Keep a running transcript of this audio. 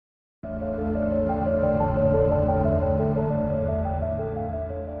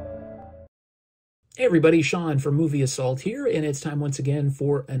Hey everybody, Sean from Movie Assault here, and it's time once again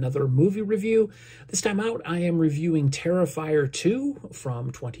for another movie review. This time out, I am reviewing Terrifier 2 from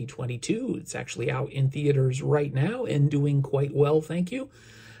 2022. It's actually out in theaters right now and doing quite well, thank you.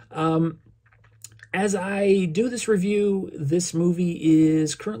 As I do this review, this movie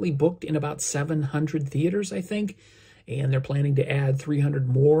is currently booked in about 700 theaters, I think, and they're planning to add 300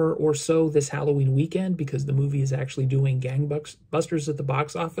 more or so this Halloween weekend because the movie is actually doing gangbusters at the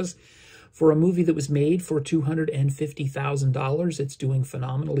box office. For a movie that was made for $250,000, it's doing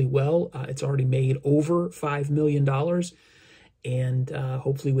phenomenally well. It's already made over $5 million, and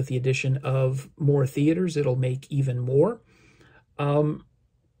hopefully with the addition of more theaters, it'll make even more. To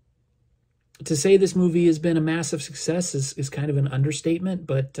say this movie has been a massive success is kind of an understatement,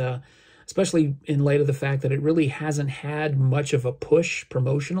 but especially in light of the fact that it really hasn't had much of a push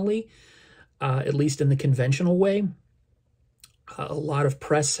promotionally, at least in the conventional way. A lot of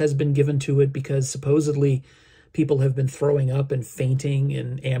press has been given to it because supposedly people have been throwing up and fainting,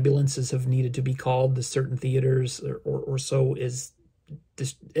 and ambulances have needed to be called to certain theaters, or so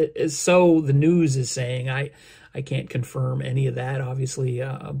so the news is saying. I can't confirm any of that, obviously,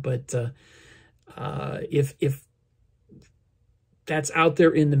 but if that's out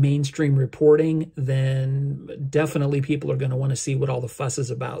there in the mainstream reporting, then definitely people are going to want to see what all the fuss is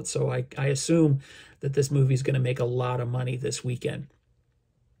about. So I assume that this movie is going to make a lot of money this weekend,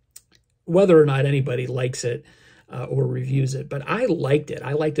 whether or not anybody likes it or reviews it. But I liked it.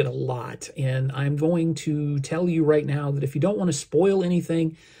 I liked it a lot. And I'm going to tell you right now that if you don't want to spoil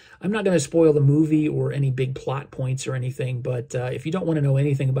anything, I'm not going to spoil the movie or any big plot points or anything. But if you don't want to know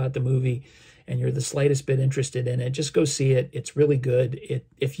anything about the movie and you're the slightest bit interested in it, just go see it. It's really good.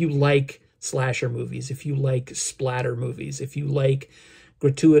 If you like slasher movies, if you like splatter movies, if you like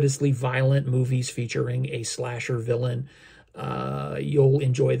gratuitously violent movies featuring a slasher villain, you'll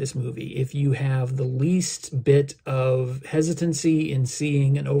enjoy this movie. If you have the least bit of hesitancy in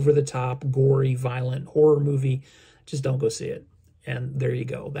seeing an over-the-top, gory, violent horror movie, just don't go see it. And there you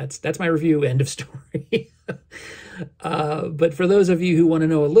go. That's my review. End of story. But for those of you who want to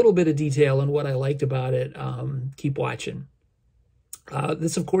know a little bit of detail on what I liked about it, keep watching.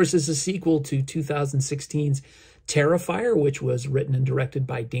 This, of course, is a sequel to 2016's Terrifier, which was written and directed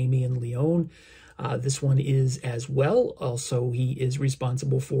by Damien Leone. This one is as well. Also, he is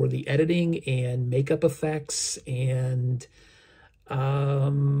responsible for the editing and makeup effects and a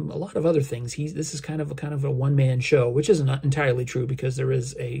lot of other things. This is kind of a one-man show, which isn't entirely true because there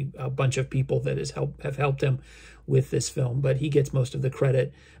is a bunch of people that have helped him with this film, but he gets most of the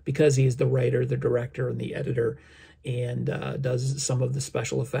credit because he is the writer, the director, and the editor, and does some of the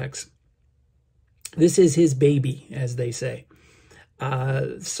special effects. This is his baby, as they say.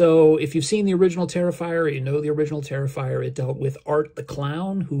 So if you've seen the original Terrifier, you know the original Terrifier. It dealt with Art the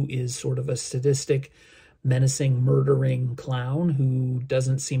Clown, who is sort of a sadistic, menacing, murdering clown who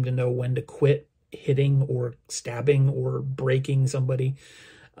doesn't seem to know when to quit hitting or stabbing or breaking somebody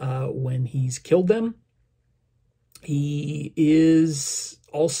when he's killed them. He's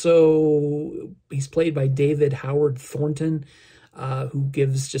played by David Howard Thornton, who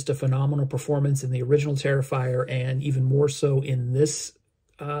gives just a phenomenal performance in the original Terrifier and even more so in this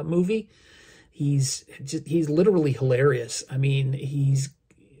movie. He's literally hilarious. I mean, he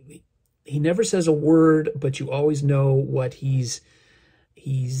never says a word, but you always know what he's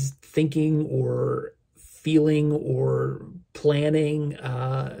thinking or feeling or planning.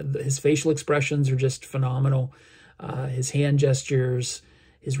 His facial expressions are just phenomenal. His hand gestures,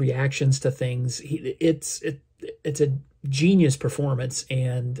 his reactions to things. It's a genius performance,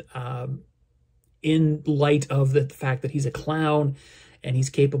 and in light of the fact that he's a clown and he's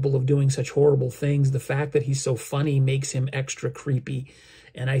capable of doing such horrible things, the fact that he's so funny makes him extra creepy.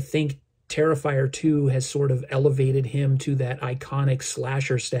 And I think Terrifier 2 has sort of elevated him to that iconic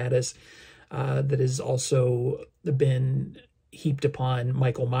slasher status that has also been heaped upon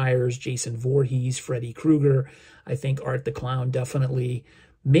Michael Myers, Jason Voorhees, Freddy Krueger. I think Art the Clown definitely,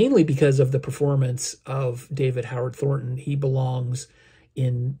 mainly because of the performance of David Howard Thornton, he belongs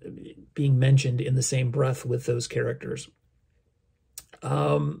in being mentioned in the same breath with those characters.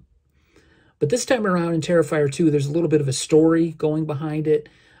 But this time around in Terrifier 2, there's a little bit of a story going behind it.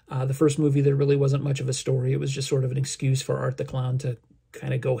 The first movie, there really wasn't much of a story. It was just sort of an excuse for Art the Clown to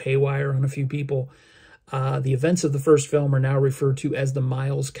kind of go haywire on a few people. The events of the first film are now referred to as the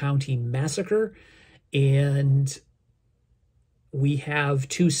Miles County Massacre, and we have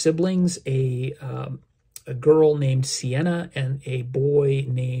two siblings, a girl named Sienna and a boy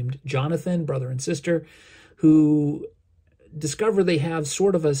named Jonathan, brother and sister, who discover they have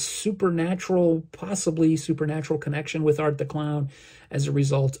sort of a supernatural, possibly supernatural connection with Art the Clown as a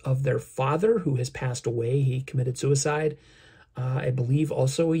result of their father, who has passed away. He committed suicide, I believe,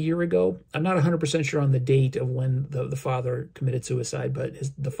 also a year ago. I'm not 100% sure on the date of when the father committed suicide, but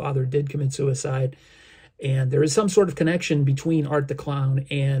the father did commit suicide. And there is some sort of connection between Art the Clown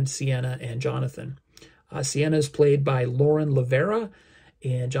and Sienna and Jonathan. Sienna is played by Lauren LaVera,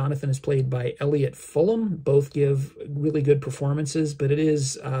 and Jonathan is played by Elliott Fullam. Both give really good performances, but it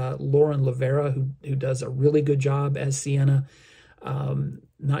is Lauren LaVera who does a really good job as Sienna,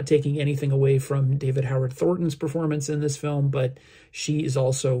 not taking anything away from David Howard Thornton's performance in this film, but she is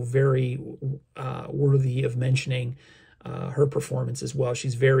also very worthy of mentioning her performance as well.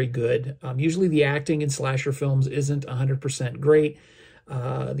 She's very good. Usually the acting in slasher films isn't 100% great.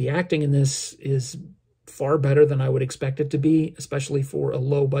 The acting in this is far better than I would expect it to be, especially for a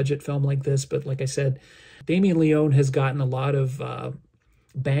low-budget film like this. But like I said, Damien Leone has gotten a lot of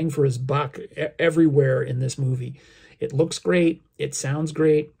bang for his buck everywhere in this movie. It looks great. It sounds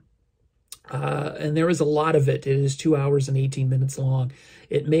great. And there is a lot of it. It is 2 hours and 18 minutes long.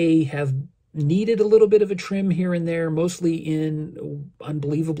 It may have needed a little bit of a trim here and there, mostly in,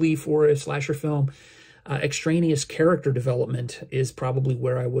 unbelievably for a slasher film, extraneous character development is probably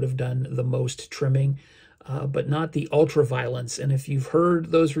where I would have done the most trimming, but not the ultra-violence. And if you've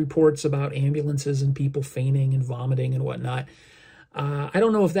heard those reports about ambulances and people fainting and vomiting and whatnot, I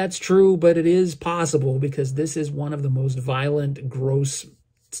don't know if that's true, but it is possible, because this is one of the most violent, gross,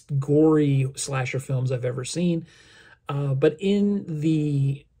 gory slasher films I've ever seen. But in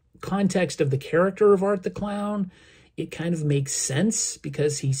the context of the character of Art the Clown, it kind of makes sense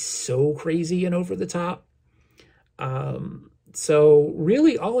because he's so crazy and over the top. So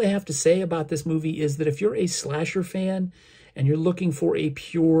really all I have to say about this movie is that if you're a slasher fan and you're looking for a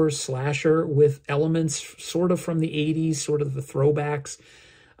pure slasher with elements sort of from the 80s, sort of the throwbacks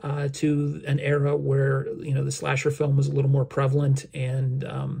to an era where, you know, the slasher film was a little more prevalent, and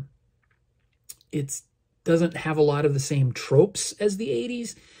it doesn't have a lot of the same tropes as the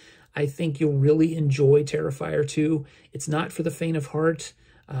 80s, I think you'll really enjoy Terrifier 2. It's not for the faint of heart.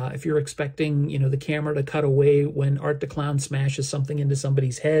 If you're expecting, you know, the camera to cut away when Art the Clown smashes something into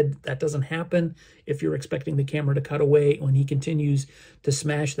somebody's head, that doesn't happen. If you're expecting the camera to cut away when he continues to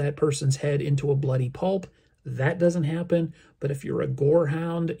smash that person's head into a bloody pulp, that doesn't happen. But if you're a gore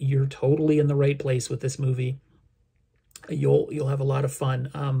hound, you're totally in the right place with this movie. You'll have a lot of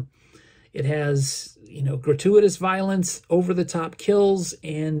fun. It has, you know, gratuitous violence, over-the-top kills,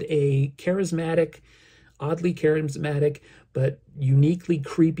 and a charismatic, oddly charismatic, but uniquely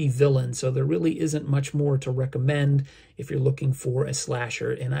creepy villain. So there really isn't much more to recommend if you're looking for a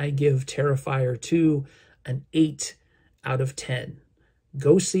slasher. And I give Terrifier 2 an 8 out of 10.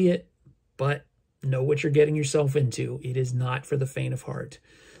 Go see it, but know what you're getting yourself into. It is not for the faint of heart.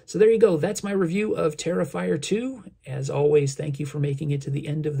 So there you go. That's my review of Terrifier 2. As always, thank you for making it to the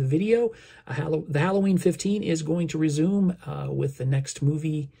end of the video. The Halloween 15 is going to resume with the next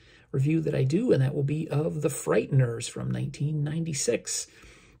movie review that I do, and that will be of The Frighteners from 1996.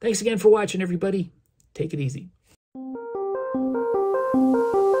 Thanks again for watching, everybody. Take it easy.